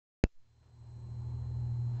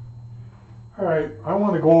All right, I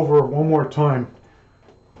want to go over one more time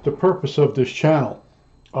the purpose of this channel.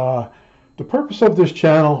 Uh, the purpose of this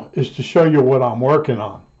channel is to show you what I'm working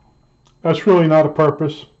on. That's really not a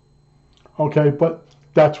purpose, okay, but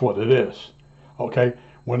that's what it is, okay?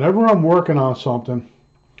 Whenever I'm working on something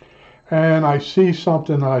and I see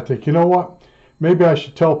something that I think, you know what, maybe I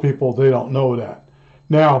should tell people they don't know that.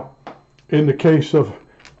 Now, in the case of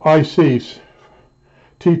ICs,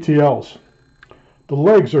 TTLs, the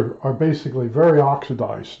legs are basically very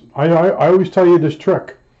oxidized. I always tell you this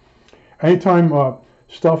trick. Anytime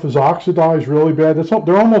stuff is oxidized really bad,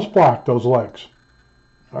 they're almost black, those legs.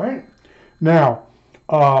 All right? Now,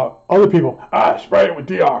 other people, spray it with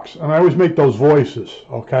deox. And I always make those voices,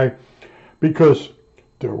 okay? Because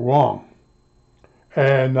they're wrong.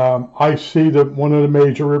 And I see that one of the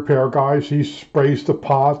major repair guys, he sprays the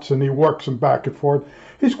pots and he works them back and forth.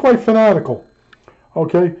 He's quite fanatical,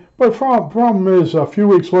 okay? But the problem is, a few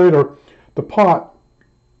weeks later, the pot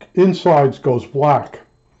insides goes black,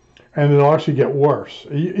 and it'll actually get worse.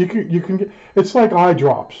 You can get, it's like eye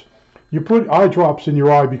drops. You put eye drops in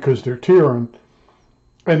your eye because they're tearing,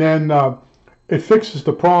 and then it fixes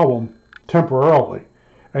the problem temporarily,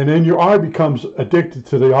 and then your eye becomes addicted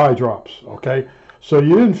to the eye drops. Okay, so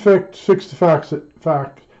you didn't fix the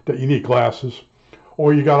fact that you need glasses,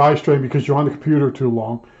 or you got eye strain because you're on the computer too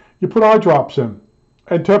long. You put eye drops in,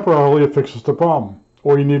 and temporarily it fixes the problem.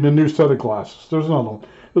 Or you need a new set of glasses. There's another one.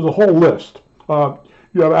 There's a whole list.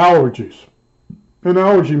 You have allergies. And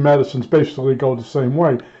allergy medicines basically go the same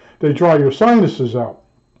way. They dry your sinuses out.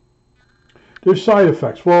 There's side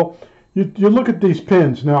effects. Well, you look at these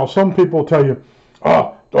pins. Now, some people tell you,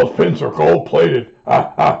 those pins are gold plated.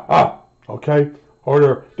 Okay?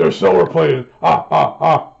 Or they're silver plated.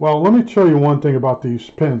 Well, let me show you one thing about these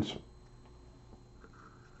pins.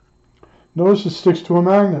 Notice it sticks to a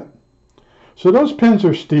magnet. So those pins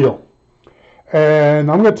are steel. And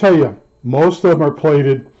I'm going to tell you, most of them are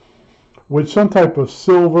plated with some type of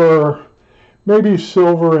silver, maybe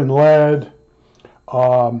silver and lead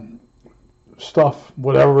stuff,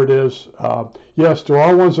 whatever it is. Yes, there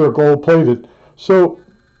are ones that are gold plated. So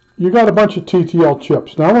you got a bunch of TTL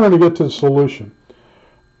chips. Now we're going to get to the solution.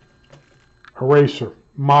 Eraser,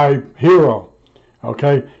 my hero.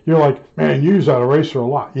 Okay, you're like, man, you use that eraser a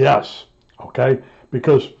lot. Yes, okay,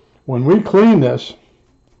 because when we clean this,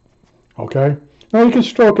 okay, now you can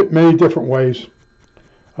stroke it many different ways.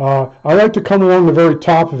 I like to come along the very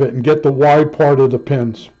top of it and get the wide part of the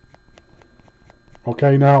pins.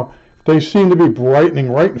 Okay, now they seem to be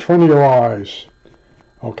brightening right in front of your eyes.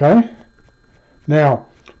 Okay, now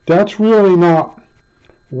that's really not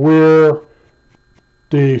where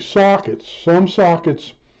the sockets, some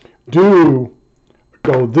sockets do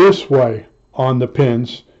go this way on the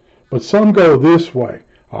pins, but some go this way.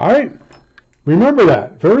 All right, remember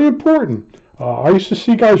that, very important. I used to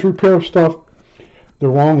see guys repair stuff the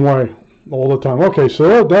wrong way all the time. Okay,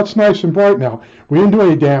 so that's nice and bright now. We didn't do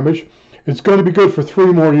any damage. It's going to be good for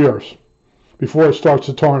 3 more years before it starts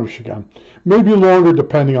to tarnish again. Maybe longer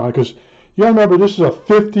depending on it, because you gotta remember this is a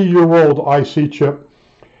 50-year-old IC chip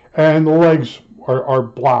and the legs are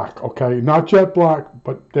black, okay? Not jet black,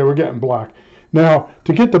 but they were getting black. Now,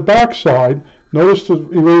 to get the back side, notice the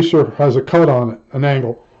eraser has a cut on it, an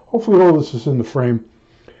angle. Hopefully all this is in the frame.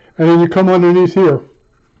 And then you come underneath here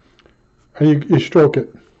and you stroke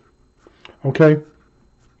it, okay?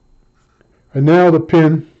 And now the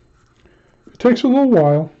pin, it takes a little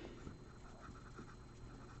while,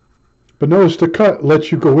 but notice the cut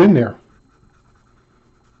lets you go in there.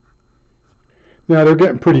 Now they're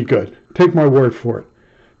getting pretty good. Take my word for it.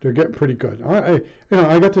 They're getting pretty good.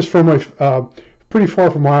 I got this from my pretty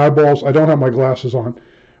far from my eyeballs. I don't have my glasses on,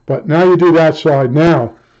 but now you do that side.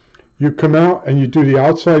 Now you come out and you do the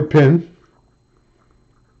outside pin.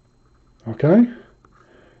 Okay,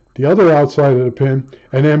 the other outside of the pin,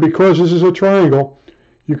 and then because this is a triangle,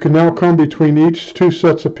 you can now come between each 2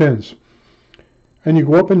 sets of pins, and you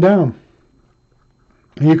go up and down,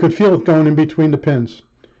 and you can feel it going in between the pins,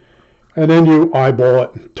 and then you eyeball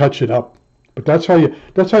it and touch it up. But that's how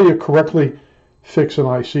you correctly fix an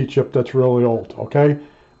IC chip that's really old. Okay,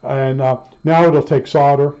 and now it'll take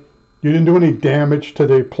solder. You didn't do any damage to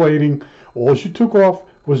the plating. All you took off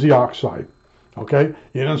was the oxide. Okay,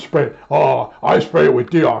 you didn't spray it. Oh, I spray it with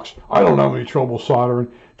deox. I don't have any trouble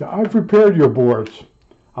soldering. I've repaired your boards.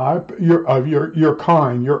 Your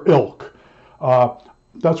kind, your ilk.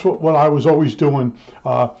 That's what I was always doing.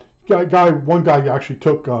 One guy actually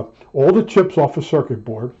took all the chips off a circuit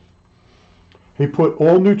board. He put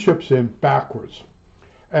all new chips in backwards,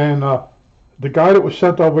 and the guy that was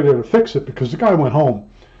sent over there to fix it, because the guy went home.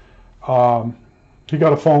 He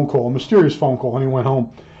got a phone call, a mysterious phone call, and he went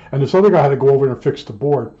home. And this other guy had to go over there and fix the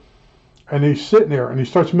board. And he's sitting there, and he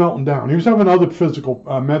starts melting down. He was having other physical,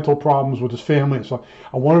 mental problems with his family and stuff.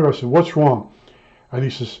 I wondered, I said, what's wrong? And he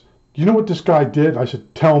says, you know what this guy did? I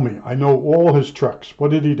said, tell me. I know all his tricks.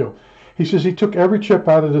 What did he do? He says he took every chip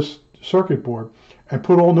out of this circuit board and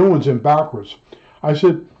put all new ones in backwards. I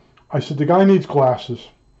said, the guy needs glasses.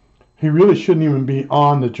 He really shouldn't even be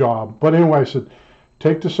on the job. But anyway, I said,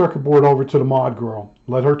 take the circuit board over to the mod girl.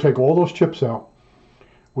 Let her take all those chips out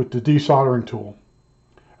with the desoldering tool.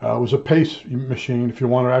 It was a paste machine, if you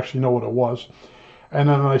want to actually know what it was. And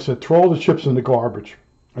then I said, throw all the chips in the garbage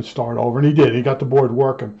and start over. And he did. He got the board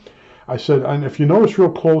working. I said, and if you notice real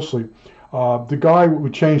closely, the guy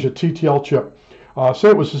would change a TTL chip. Say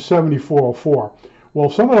it was a 7404. Well,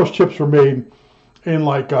 some of those chips were made in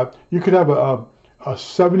like, you could have a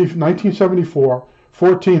 1974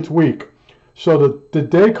 14th week. So the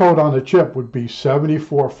day code on the chip would be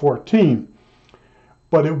 7414.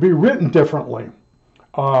 But it would be written differently.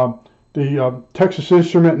 The Texas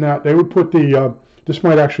Instrument and that, they would put this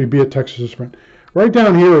might actually be a Texas Instrument. Right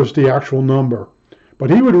down here is the actual number. But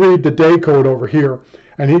he would read the day code over here,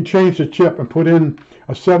 and he'd change the chip and put in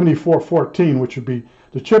a 7414, which would be,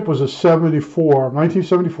 the chip was a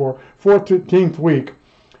 1974, 14th week,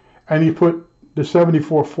 and he put the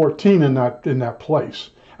 7414 in that place.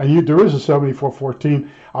 And there is a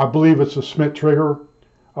 7414. I believe it's a Smith trigger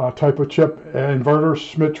type of chip, inverter,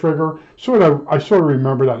 Smith trigger. I sort of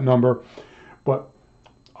remember that number. But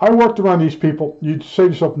I worked around these people. You'd say to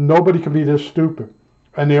yourself, nobody can be this stupid.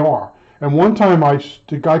 And they are. And one time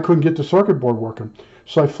the guy couldn't get the circuit board working.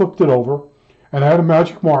 So I flipped it over, and I had a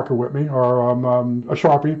magic marker with me, or a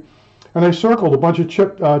Sharpie, and I circled a bunch of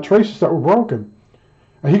chip traces that were broken.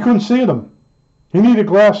 And he couldn't see them. He needed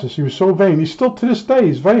glasses. He was so vain. He's still, to this day,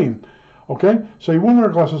 he's vain. Okay? So he wouldn't wear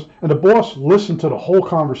glasses, and the boss listened to the whole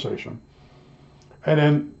conversation. And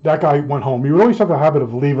then that guy went home. He would always have a habit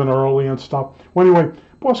of leaving early and stuff. Well, anyway,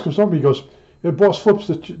 boss comes over, he goes, the boss flips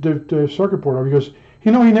the circuit board over, he goes, he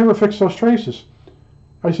never fixed those traces.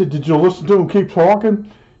 I said, did you listen to him keep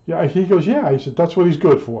talking? Yeah, he goes, yeah. He said, that's what he's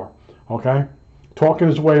good for. Okay? Talking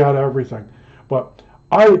his way out of everything. But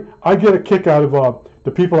I get a kick out of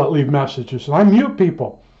the people that leave messages. And I mute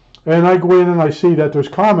people. And I go in and I see that there's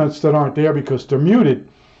comments that aren't there because they're muted.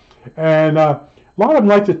 And a lot of them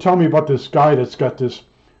like to tell me about this guy that's got this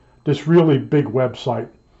really big website.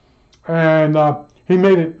 And he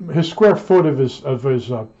made it, his square foot of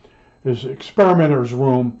his experimenter's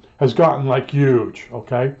room has gotten like huge,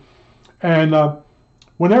 okay? And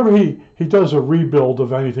whenever he does a rebuild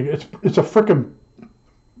of anything, it's a frickin'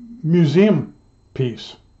 museum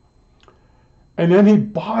piece. And then he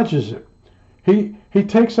bodges it. He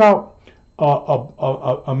takes out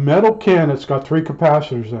a metal can that's got 3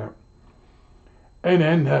 capacitors in it. And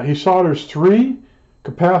then he solders 3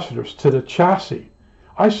 capacitors to the chassis.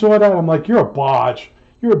 I saw that, I'm like, you're a bodge.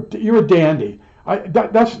 You're a dandy.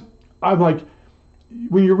 I'm like,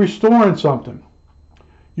 when you're restoring something,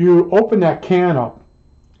 you open that can up,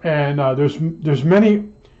 and there's many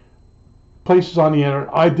places on the internet.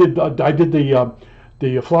 I did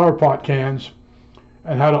the flower pot cans,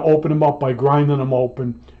 and how to open them up by grinding them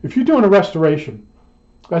open. If you're doing a restoration,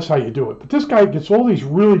 that's how you do it. But this guy gets all these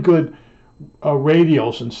really good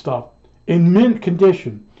radios and stuff in mint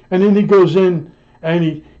condition, and then he goes in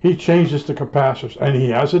and he changes the capacitors, and he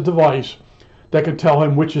has a device that can tell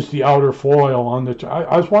him which is the outer foil on the.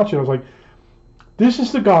 I was watching. I was like, this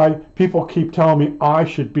is the guy people keep telling me I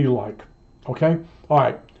should be like. Okay, all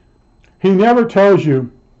right. He never tells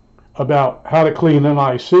you about how to clean an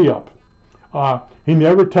IC up. He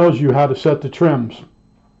never tells you how to set the trims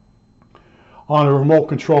on a remote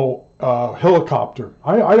control helicopter.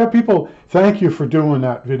 I have people, thank you for doing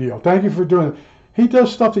that video. Thank you for doing it. He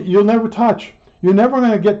does stuff that you'll never touch. You're never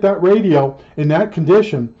going to get that radio in that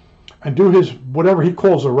condition and do his, whatever he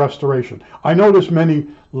calls a restoration. I know there's many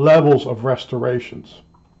levels of restorations.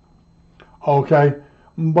 Okay?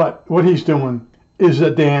 But what he's doing is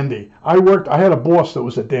a dandy. I had a boss that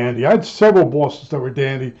was a dandy. I had several bosses that were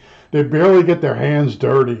dandy. They barely get their hands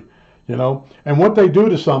dirty, you know? And what they do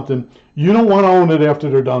to something, you don't want to own it after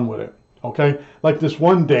they're done with it. Okay? Like this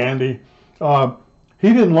one dandy,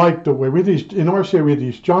 he didn't like the way, in RCA we had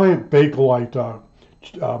these giant Bakelite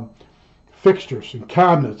fixtures and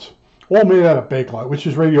cabinets, all made out of Bakelite, which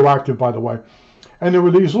is radioactive, by the way. And there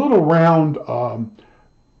were these little round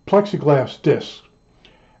plexiglass discs.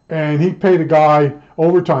 And he paid a guy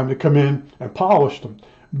overtime to come in and polish them.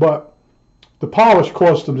 But the polish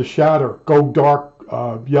caused them to shatter, go dark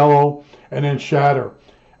yellow, and then shatter.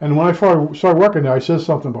 And when I started working there, I said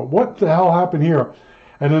something about, what the hell happened here?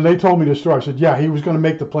 And then they told me the story. I said, yeah, he was going to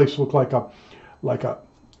make the place look like a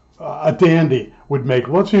a dandy would make.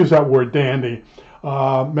 Let's use that word, dandy.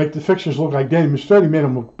 Make the fixtures look like dandy. Instead, he made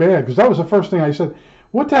them look bad, because that was the first thing I said.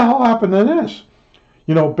 What the hell happened to this?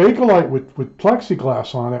 You know, Bakelite with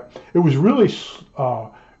plexiglass on it. It was really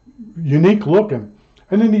unique looking.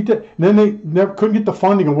 And then then they never couldn't get the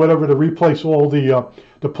funding or whatever to replace all the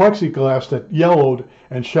plexiglass that yellowed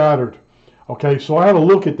and shattered. Okay, so I had to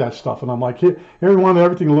look at that stuff, and I'm like, here, he wanted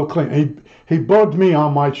everything to look clean. He bugged me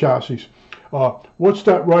on my chassis. What's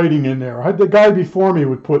that writing in there? The guy before me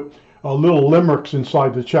would put little limericks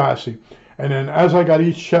inside the chassis, and then as I got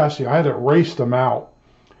each chassis, I had to erase them out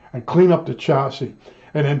and clean up the chassis.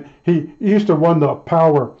 And then he used to run the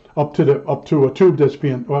power up to a tube that's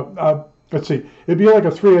being let's see, it'd be like a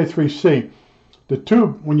 3A3C. The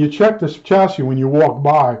tube, when you check this chassis, when you walk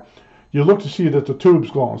by, you look to see that the tube's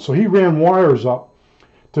glowing. So he ran wires up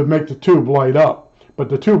to make the tube light up, but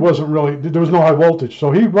the tube wasn't really, there was no high voltage.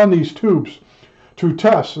 So he'd run these tubes through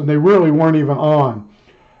tests, and they really weren't even on.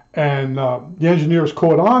 And the engineers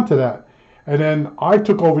caught on to that. And then I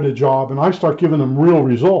took over the job, and I start giving them real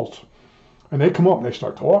results. And they come up and they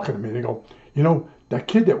start talking to me. They go, you know, that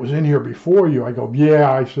kid that was in here before you. I go,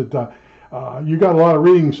 yeah. I said, you got a lot of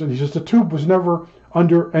readings. And he says, the tube was never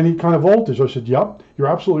under any kind of voltage. I said, yep, you're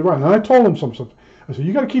absolutely right. And I told him some stuff. I said,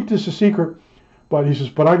 you got to keep this a secret. But he says,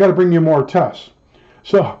 but I got to bring you more tests.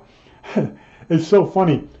 So it's so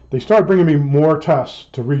funny. They started bringing me more tests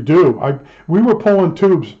to redo. We were pulling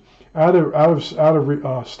tubes out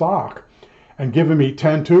of stock and giving me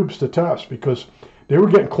 10 tubes to test, because they were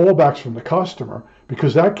getting callbacks from the customer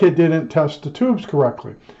because that kid didn't test the tubes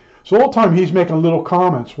correctly. So all the time he's making little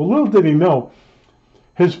comments. Well, little did he know,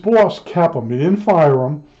 his boss kept him. He didn't fire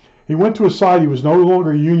him. He went to a side. He was no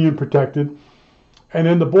longer union protected. And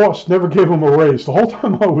then the boss never gave him a raise. The whole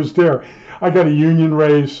time I was there, I got a union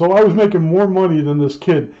raise. So I was making more money than this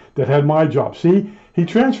kid that had my job. See, he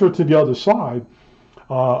transferred to the other side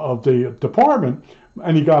of the department,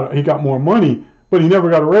 and he got more money, but he never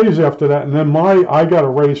got a raise after that. And then I got a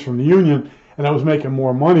raise from the union, and I was making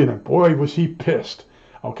more money. And boy, was he pissed.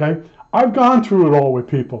 Okay, I've gone through it all with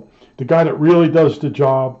people. The guy that really does the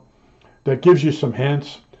job, that gives you some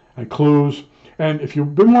hints and clues. And if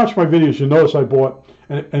you've been watching my videos, you notice I bought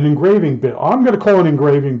an engraving bit. I'm going to call it an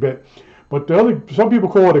engraving bit, but some people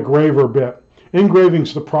call it a graver bit.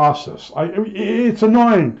 Engraving's the process. It's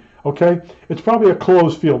annoying, okay? It's probably a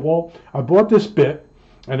closed field. Well, I bought this bit,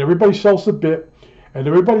 and everybody sells the bit, and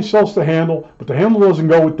everybody sells the handle, but the handle doesn't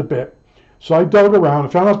go with the bit. So I dug around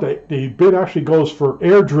and found out that the bit actually goes for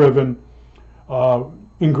air-driven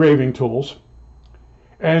engraving tools,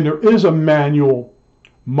 and there is a manual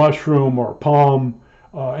mushroom or palm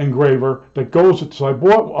engraver that goes with it. So I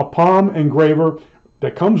bought a palm engraver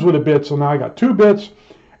that comes with a bit, so now I got 2 bits,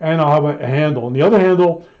 and I'll have a handle. And the other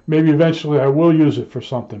handle, maybe eventually I will use it for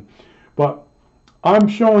something. But I'm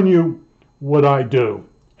showing you what I do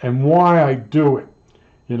and why I do it.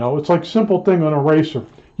 You know, it's like a simple thing on a eraser.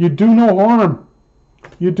 You do no harm.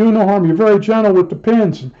 You do no harm. You're very gentle with the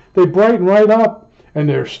pins. They brighten right up, and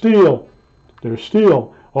they're steel. They're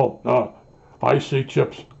steel. Oh, no. IC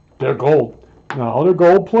chips, they're gold. No, they're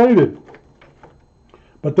gold plated.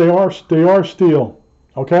 But they are steel.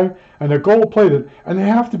 Okay? And they're gold plated, and they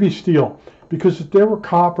have to be steel, because if they were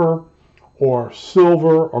copper or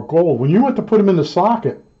silver or gold, when you went to put them in the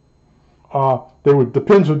socket, the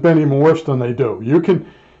pins would bend even worse than they do. You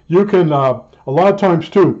can a lot of times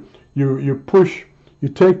too, you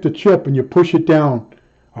take the chip and you push it down,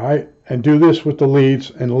 all right, and do this with the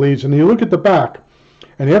leads, and you look at the back,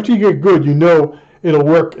 and after you get good, you know it'll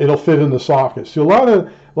work, it'll fit in the socket. See, a lot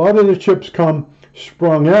of the chips come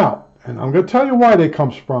sprung out, and I'm going to tell you why they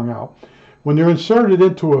come sprung out. When they're inserted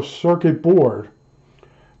into a circuit board,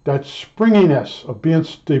 that springiness of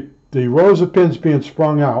the rows of pins being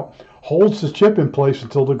sprung out holds the chip in place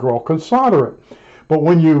until the girl can solder it. But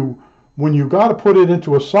when you got to put it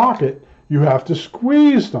into a socket, you have to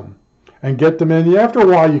squeeze them and get them in. After a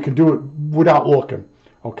while, you can do it without looking,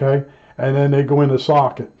 okay? And then they go in the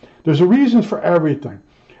socket. There's a reason for everything.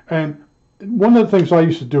 And one of the things I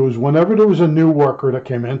used to do is whenever there was a new worker that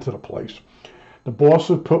came into the place, the boss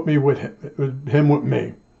would put me with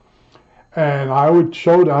me. And I would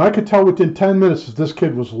show them, and I could tell within 10 minutes that this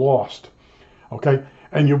kid was lost, okay?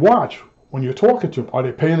 And you watch, when you're talking to them, are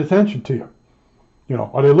they paying attention to you? You know,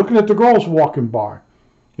 are they looking at the girls walking by?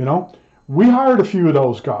 You know, we hired a few of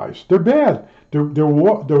those guys. They're bad. They're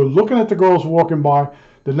looking at the girls walking by.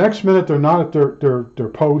 The next minute, they're not at their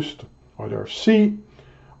post or their seat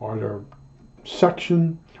or their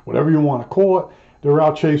section, whatever you want to call it. They're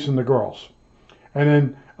out chasing the girls. And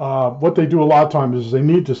then what they do a lot of times is they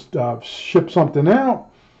need to ship something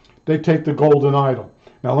out. They take the golden idol.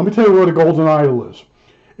 Now let me tell you what a golden idol is.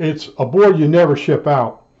 It's a board you never ship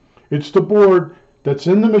out. It's the board that's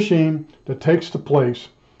in the machine that takes the place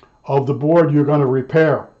of the board you're going to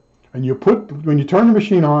repair. And when you turn the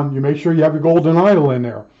machine on, you make sure you have your golden idol in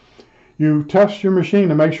there. You test your machine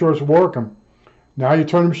to make sure it's working. Now you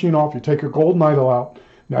turn the machine off, you take your golden idol out.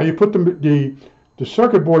 Now you put the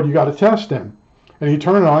circuit board you got to test in. And you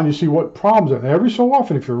turn it on, you see what problems are. And every so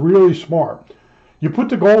often, if you're really smart, you put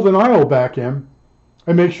the golden idol back in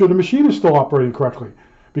and make sure the machine is still operating correctly.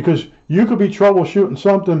 Because you could be troubleshooting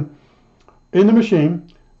something in the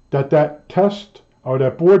machine that test or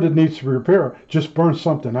that board that needs to be repaired just burns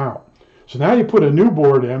something out. So now you put a new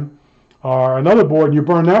board in or another board and you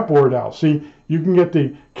burn that board out. See, you can get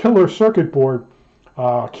the killer circuit board,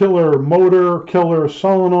 killer motor, killer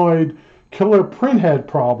solenoid, killer printhead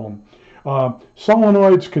problem.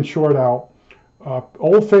 Solenoids can short out.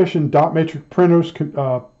 Old-fashioned dot matrix printers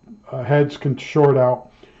heads can short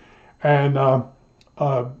out. And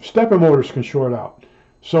stepper motors can short out.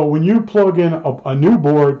 So when you plug in a new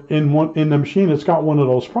board in the machine that's got one of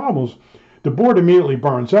those problems, the board immediately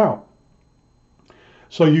burns out.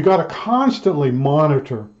 So you got to constantly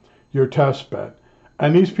monitor your test bed.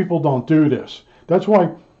 And these people don't do this. That's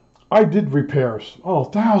why I did repairs. Oh,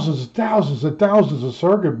 thousands and thousands and thousands of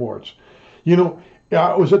circuit boards. You know,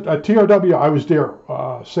 I was at TRW, I was there,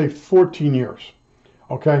 say 14 years.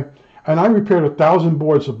 Okay? And I repaired 1,000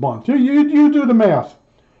 boards a month. You do the math.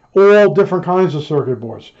 All different kinds of circuit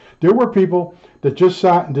boards. There were people that just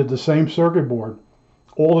sat and did the same circuit board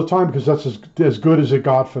all the time because that's as good as it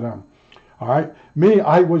got for them. All right. Me,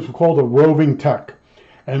 I was called a roving tech.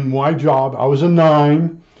 And my job, I was a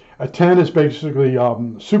 9. A 10 is basically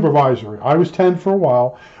supervisory. I was 10 for a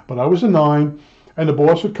while, but I was a 9. And the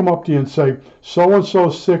boss would come up to you and say,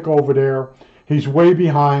 so-and-so's sick over there. He's way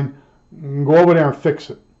behind. Go over there and fix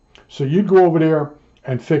it. So you'd go over there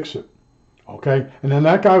and fix it. Okay, and then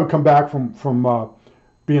that guy would come back from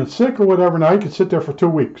being sick or whatever. Now he could sit there for 2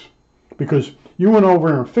 weeks because you went over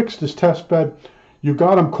there and fixed his test bed. You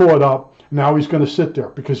got him caught up. Now he's going to sit there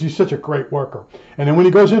because he's such a great worker. And then when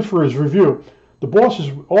he goes in for his review, the boss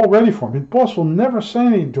is all ready for him. The boss will never say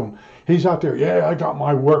anything to him. He's out there, yeah, I got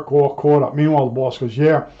my work all caught up. Meanwhile, the boss goes,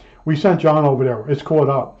 yeah, we sent John over there. It's caught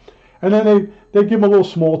up. And then they give him a little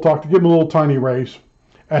small talk. They give him a little tiny raise.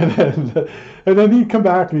 And then he'd come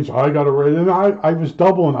back and he's, I got a raise. And I was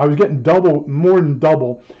doubling. I was getting more than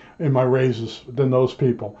double in my raises than those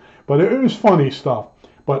people. But it was funny stuff.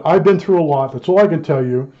 But I've been through a lot. That's all I can tell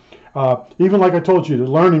you. Even like I told you, the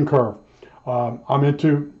learning curve. I'm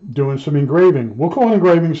into doing some engraving. We'll call it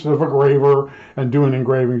engraving instead of a graver and doing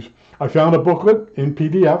engravings. I found a booklet in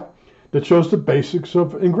PDF that shows the basics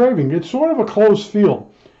of engraving. It's sort of a closed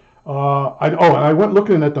field. And I went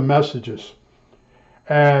looking at the messages.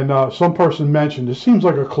 And some person mentioned, it seems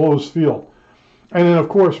like a closed field. And then, of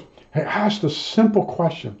course, he asked a simple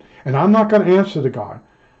question. And I'm not going to answer the guy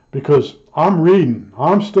because I'm reading.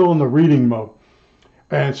 I'm still in the reading mode.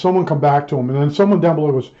 And someone come back to him. And then someone down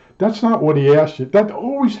below goes, that's not what he asked you. That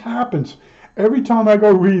always happens. Every time I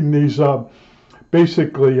go reading these,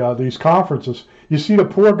 these conferences, you see the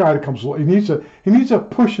poor guy that comes along. He needs a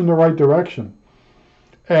push in the right direction.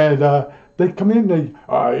 And they come in, you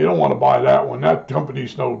don't want to buy that one. That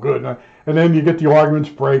company's no good. And then you get the arguments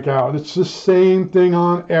break out. It's the same thing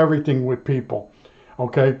on everything with people.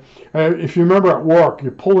 Okay? If you remember at work,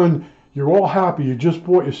 you pull in, you're all happy. You just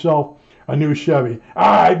bought yourself a new Chevy.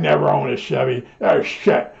 I'd never own a Chevy. Oh,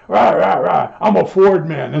 shit. Rah, rah, rah. I'm a Ford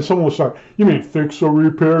man. And someone will start, you mean fix or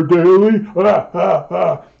repair daily?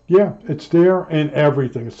 Yeah, it's there in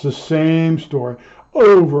everything. It's the same story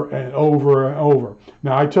over and over and over.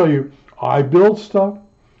 Now, I tell you, I build stuff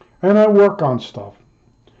and I work on stuff.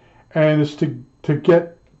 And it's to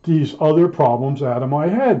get these other problems out of my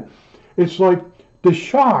head. It's like the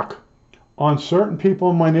shock on certain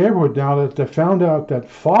people in my neighborhood now that they found out that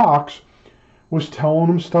Fox was telling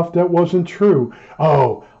them stuff that wasn't true.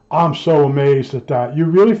 Oh, I'm so amazed at that. You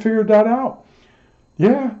really figured that out?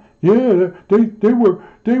 Yeah, they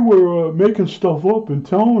were making stuff up and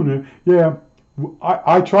telling it. Yeah,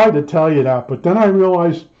 I tried to tell you that, but then I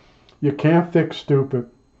realized you can't fix stupid.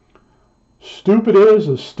 Stupid is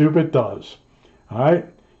as stupid does. All right?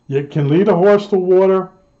 You can lead a horse to water,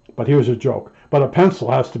 but here's a joke. But a pencil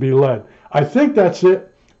has to be lead. I think that's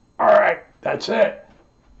it. All right, that's it.